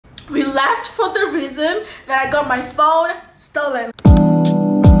We left for the reason that I got my phone stolen.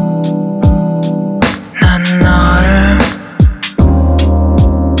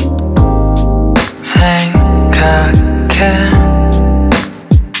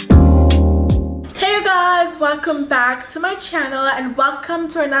 Hey you guys, welcome back to my channel and welcome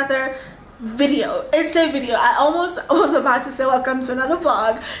to another video. It's a video. I almost was about to say welcome to another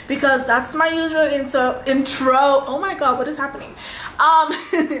vlog because that's my usual intro. Oh my god, what is happening?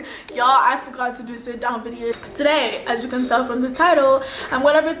 Y'all, I forgot to do sit down video today. As you can tell from the title, I'm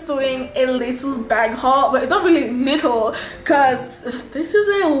gonna be doing a little bag haul, but it's not really little because this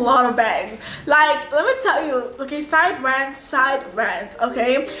is a lot of bags. Like, let me tell you, okay, side rants,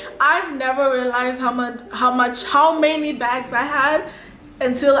 okay? I've never realized how many bags I had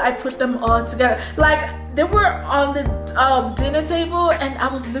until I put them all together. Like, they were on the dinner table and I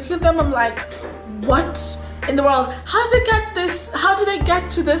was looking at them, I'm like, what in the world? How did they get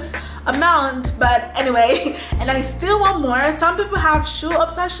to this amount? But anyway, and I still want more. Some people have shoe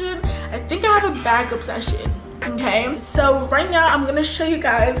obsession. I think I have a bag obsession. Okay, so right now I'm gonna show you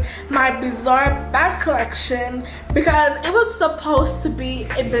guys my bizarre bag collection because it was supposed to be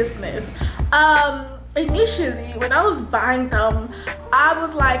a business. Initially, when I was buying them, I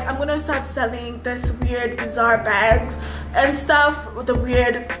was like, I'm gonna start selling this weird bizarre bags and stuff with the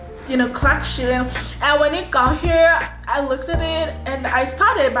weird, you know, collection. And when it got here, I looked at it and I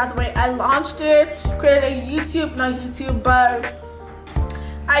started, by the way, I launched it, created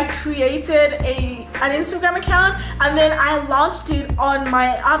I created an Instagram account, and then I launched it on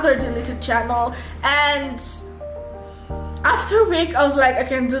my other deleted channel. And after a week, I was like, I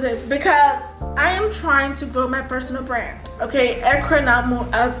can do this because I am trying to grow my personal brand, okay,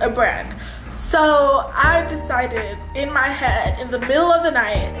 ITSECKRANAMULIFE as a brand. So I decided in my head in the middle of the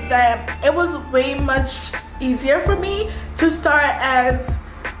night that it was way much easier for me to start as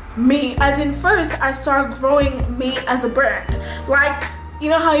me, as in first I start growing me as a brand. Like, you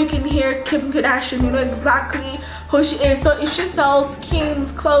know how you can hear Kim Kardashian, you know exactly who she is. So if she sells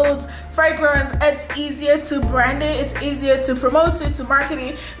Kim's clothes, fragrance, it's easier to brand it, it's easier to promote it, to market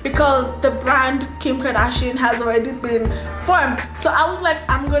it, because the brand Kim Kardashian has already been formed. So I was like,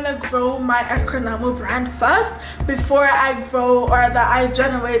 I'm gonna grow my ITSECKRANAMU brand first before I grow, or that I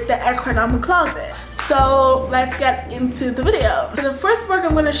generate the ITSECKRANAMU closet. So let's get into the video. So the first bag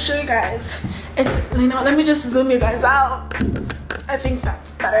I'm gonna show you guys is, you know, let me just zoom you guys out. I think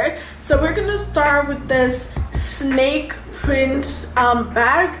that's better. So we're gonna start with this snake print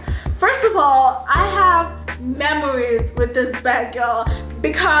bag. First of all, I have memories with this bag, y'all,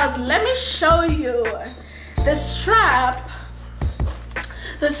 because let me show you. The strap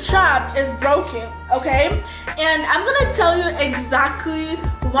is broken, okay? And I'm gonna tell you exactly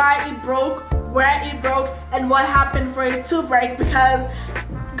why it broke, where it broke, and what happened for it to break, because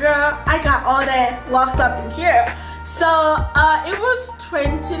girl, I got all that locked up in here. So it was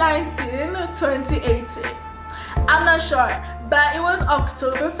 2019, 2018. I'm not sure, but it was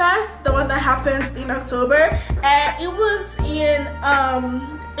Oktoberfest, the one that happens in October, and it was in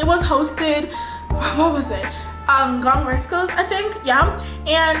it was hosted, what was it? Gone West Coast, I think, yeah.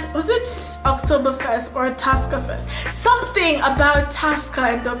 And was it Oktoberfest or Tuskafest? Something about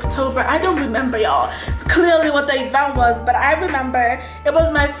Tuska in October. I don't remember, y'all, clearly what the event was, but I remember it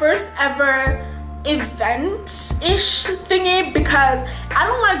was my first ever event-ish thingy because I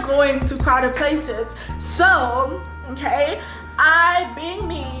don't like going to crowded places. So, okay, I being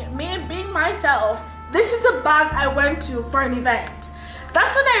me being myself, this is the bag I went to for an event.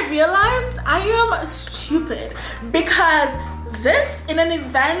 That's when I realized I am stupid, because this, in an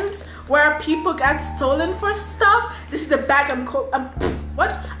event where people get stolen for stuff, this is the bag I'm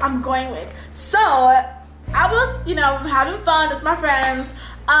going with. So I was, you know, having fun with my friends.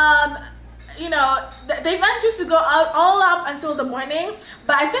 You know, the event used to go out all up until the morning,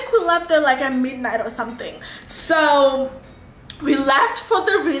 but I think we left there like at midnight or something. So we left for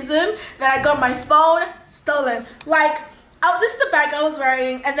the reason that I got my phone stolen. Like, this is the bag I was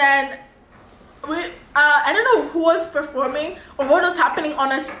wearing, and then I don't know who was performing or what was happening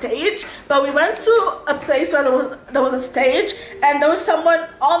on a stage, but we went to a place where there was a stage, and there was someone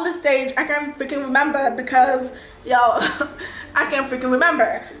on the stage. I can't freaking remember because, yo, I can't freaking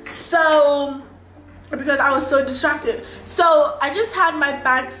remember. So, because I was so distracted. So I just had my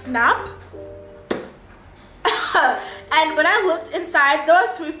bag snap. And when I looked inside, there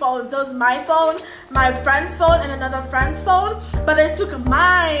were 3 phones. There was my phone, my friend's phone, and another friend's phone. But they took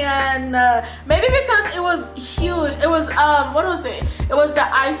mine. Maybe because it was huge. It was what was it? It was the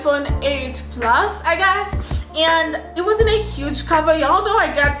iPhone 8 Plus, I guess. And it wasn't a huge cover. Y'all know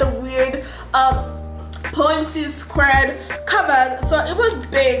I got the weird pointy squared covers, so it was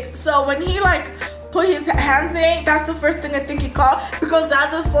big. So when he like put his hands in, that's the first thing I think he caught, because the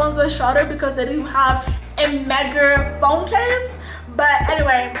other phones were shorter because they didn't have a mega phone case. But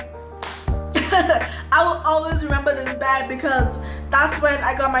anyway, I will always remember this bag because that's when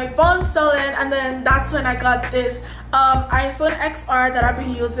I got my phone stolen, and then that's when I got this iPhone XR that I've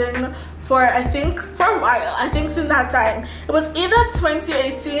been using for, I think, for a while. I think since that time. It was either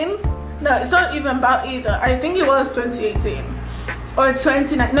 2018. No, it's not even about either. I think it was 2018 or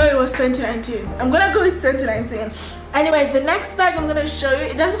 2019. No, it was 2019. I'm gonna go with 2019. Anyway, the next bag I'm gonna show you,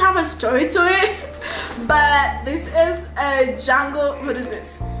 it doesn't have a story to it, but this is a Django. What is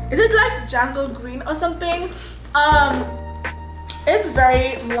this? Is it like Django green or something? It's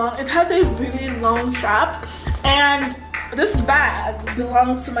very long. It has a really long strap, and this bag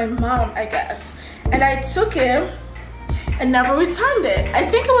belonged to my mom, I guess, and I took it and never returned it. I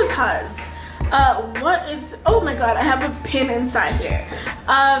think it was hers. What is, oh my god, I have a pin inside here.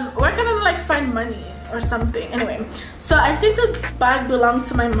 Where can I like find money or something? Anyway, so I think this bag belonged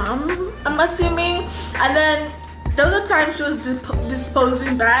to my mom, I'm assuming. And then there was a time she was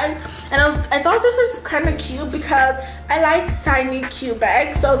disposing bags, and I thought this was kind of cute because I like tiny cute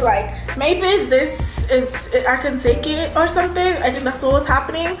bags. So I was like, maybe this is, I can take it or something. I think that's what was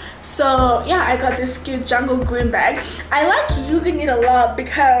happening. So yeah, I got this cute jungle green bag. I like using it a lot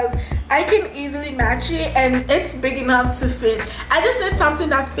because I can easily match it and it's big enough to fit. I just need something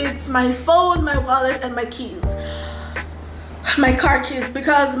that fits my phone, my wallet, and my keys. My car keys,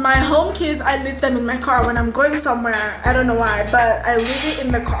 because my home keys, I leave them in my car when I'm going somewhere. I don't know why, but I leave it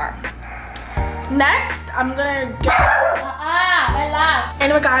in the car. Next, I'm gonna get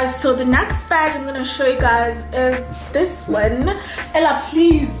anyway guys, so the next bag I'm gonna show you guys is this one. Ella,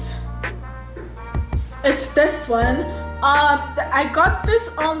 please. It's this one. I got this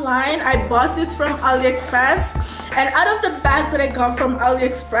online. I bought it from AliExpress, and out of the bags that I got from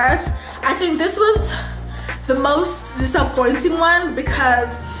AliExpress, I think this was the most disappointing one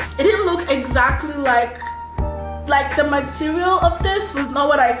because it didn't look exactly like the material of this was not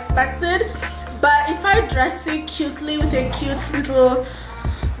what I expected. But if I dress it cutely with a cute little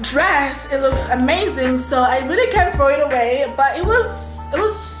dress, it looks amazing. So I really can't throw it away. But it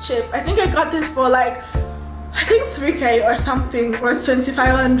was cheap. I think I got this for like, I think 3K or something, or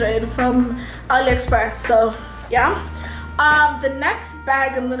 2,500 from AliExpress. So yeah. The next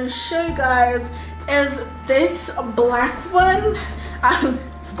bag I'm gonna show you guys is this black one.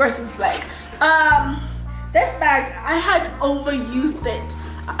 Of course it's black. This bag, I had overused it.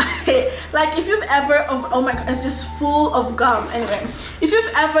 Like if you've ever, oh my god, it's just full of gum. Anyway, if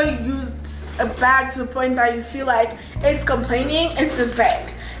you've ever used a bag to the point that you feel like it's complaining, it's this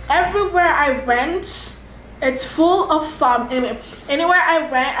bag. Everywhere I went, it's full of foam. Anyway, anywhere I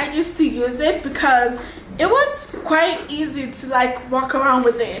went, I used to use it because it was quite easy to like walk around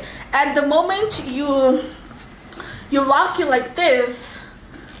with it. And the moment you lock it like this,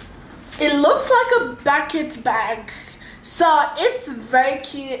 it looks like a bucket bag. So it's very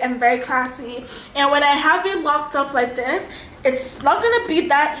cute and very classy. And when I have it locked up like this, it's not gonna be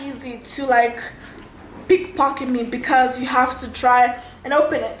that easy to like pickpocket me because you have to try and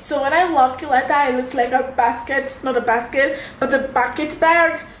open it. So when I lock it like that, it looks like a basket, not a basket, but the bucket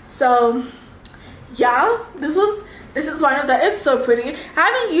bag. So yeah, this is one of the, it's so pretty. I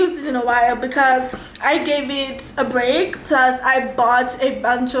haven't used it in a while because I gave it a break, plus I bought a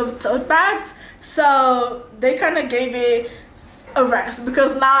bunch of tote bags, so they kind of gave it a rest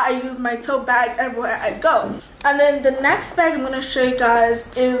because now I use my tote bag everywhere I go. And then the next bag I'm going to show you guys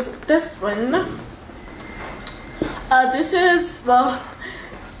is this one. This is, well,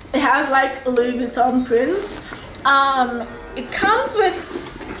 it has like Louis Vuitton prints. It comes with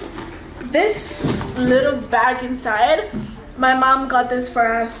this little bag inside. My mom got this for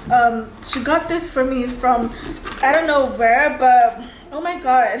us. She got this for me from I don't know where, but oh my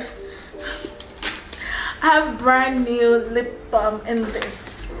god, I have brand new lip balm in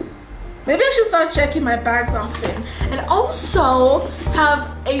this. Maybe I should start checking my bags often. And also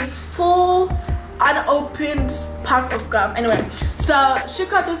have a full unopened pack of gum. Anyway, so she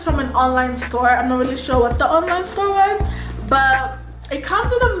got this from an online store. I'm not really sure what the online store was, but it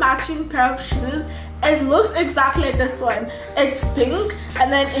comes with a matching pair of shoes. It looks exactly like this one. It's pink,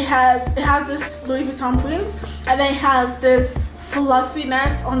 and then it has this Louis Vuitton prints, and then it has this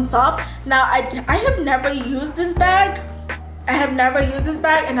fluffiness on top. Now I have never used this bag. I have never used this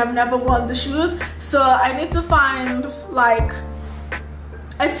bag, and I've never worn the shoes. So I need to find like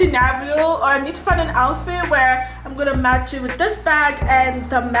a scenario, or I need to find an outfit where I'm gonna match it with this bag and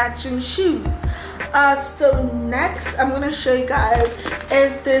the matching shoes. So next I'm gonna show you guys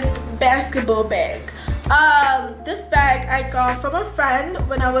is this basketball bag. This bag I got from a friend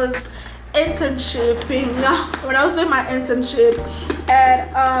when I was internshiping, when I was doing my internship,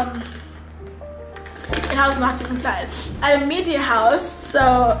 and it has nothing inside at a media house. So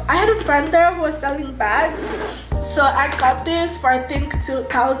I had a friend there who was selling bags, so I got this for I think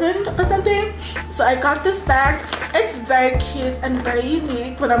 2,000 or something. So I got this bag. It's very cute and very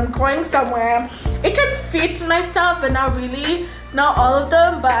unique. When I'm going somewhere, it can fit my stuff, but not really, not all of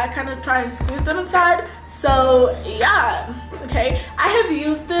them, but I kind of try and squeeze them inside. So yeah, okay, I have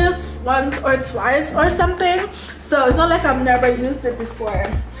used this once or twice or something, so it's not like I've never used it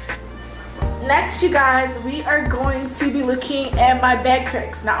before. Next, you guys, we are going to be looking at my bag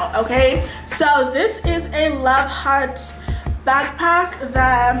picks now, okay? So this is a Love Hut backpack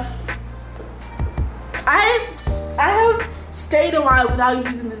that I have stayed a while without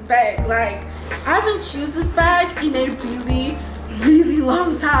using this bag. Like, I haven't used this bag in a really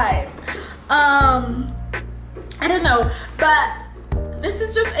long time. I don't know, but this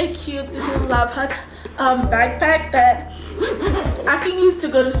is just a cute little Love Hut backpack that I can use to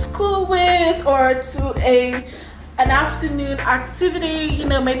go to school with, or to an afternoon activity. You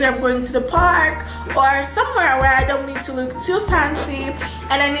know, maybe I'm going to the park or somewhere where I don't need to look too fancy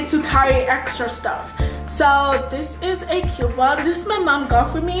and I need to carry extra stuff. So this is a cute one. This my mom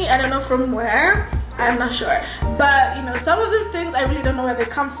got for me. I don't know from where, I'm not sure, but you know, some of these things I really don't know where they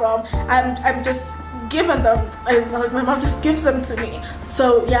come from. I'm just given them, like my mom just gives them to me.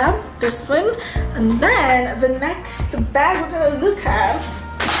 So yeah, this one. And then the next bag we're gonna look at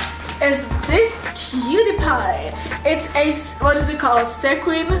is this cutie pie. It's a, what is it called,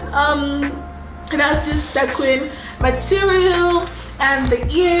 sequin. It has this sequin material and the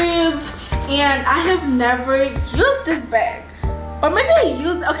ears, and I have never used this bag. Or maybe I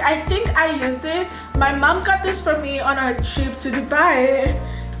used, okay, I think I used it. My mom got this for me on our trip to Dubai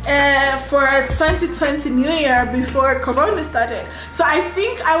for 2020 New Year, before Corona started. So I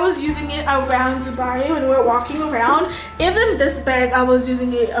think I was using it around Dubai when we were walking around. Even this bag, I was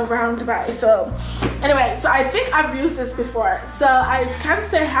using it around Dubai. So anyway, so I think I've used this before. So I can't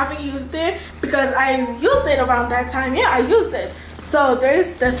say I haven't used it because I used it around that time. Yeah, I used it. So there's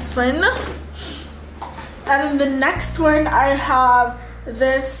this one. And then the next one, I have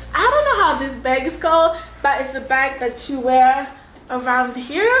this, I don't know how this bag is called, but it's the bag that you wear around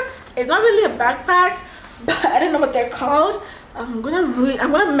here. It's not really a backpack, but I don't know what they're called. I'm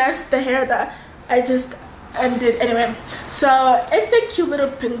gonna mess the hair that I just undid anyway. So it's a cute little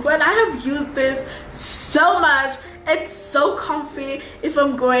pink one. I have used this so much. It's so comfy if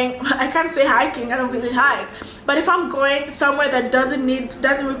I'm going, I can't say hiking, I don't really hike, but if I'm going somewhere that doesn't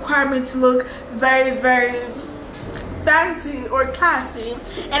require me to look very fancy or classy,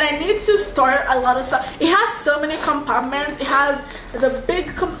 and I need to store a lot of stuff. It has so many compartments. It has the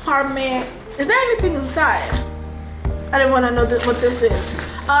big compartment. Is there anything inside? I don't want to know what this is.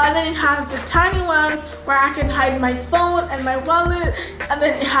 And then it has the tiny ones where I can hide my phone and my wallet, and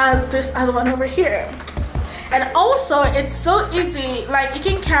then it has this other one over here. And also, it's so easy, like you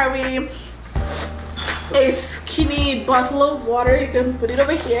can carry a skinny bottle of water. You can put it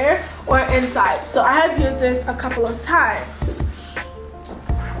over here or inside. So I have used this a couple of times.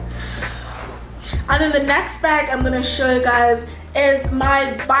 And then the next bag I'm gonna show you guys is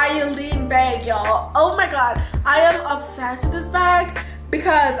my violin bag, y'all. Oh my god, I am obsessed with this bag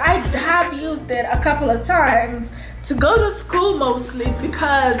because I have used it a couple of times to go to school, mostly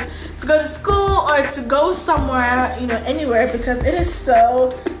because to go to school or to go somewhere, you know, anywhere, because it is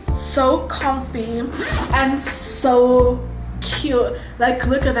so comfy and so cute. Like,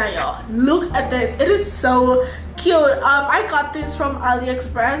 look at that, y'all. Look at this. It is so cute. I got this from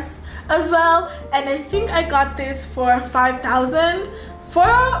AliExpress as well, and I think I got this for 5,000,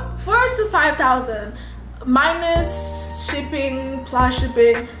 4 to 5,000 minus shipping, plus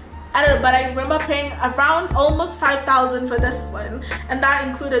shipping. I don't know, but I remember paying around almost 5,000 for this one, and that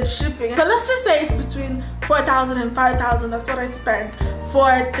included shipping. So let's just say it's between 4,000 and 5,000. That's what I spent for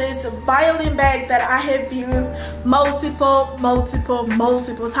this violin bag that I have used multiple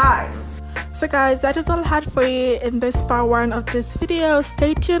times. So guys, that is all I had for you in this part 1 of this video.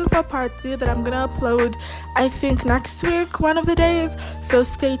 Stay tuned for part 2 that I'm gonna upload, I think, next week, one of the days. So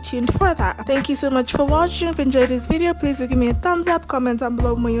stay tuned for that. Thank you so much for watching. If you enjoyed this video, please do give me a thumbs up, comment down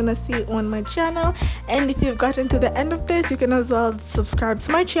below what you wanna see on my channel. And if you've gotten to the end of this, you can as well subscribe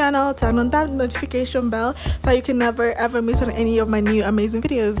to my channel, turn on that notification bell so you can never ever miss on any of my new amazing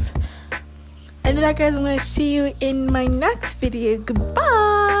videos. And then guys, I'm gonna see you in my next video.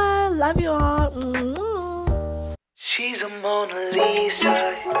 Goodbye. Love you all. She's a Mona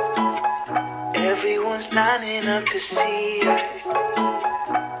Lisa. Everyone's lining up to see her.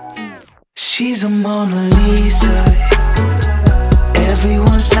 She's a Mona Lisa.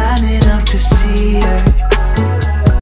 Everyone's lining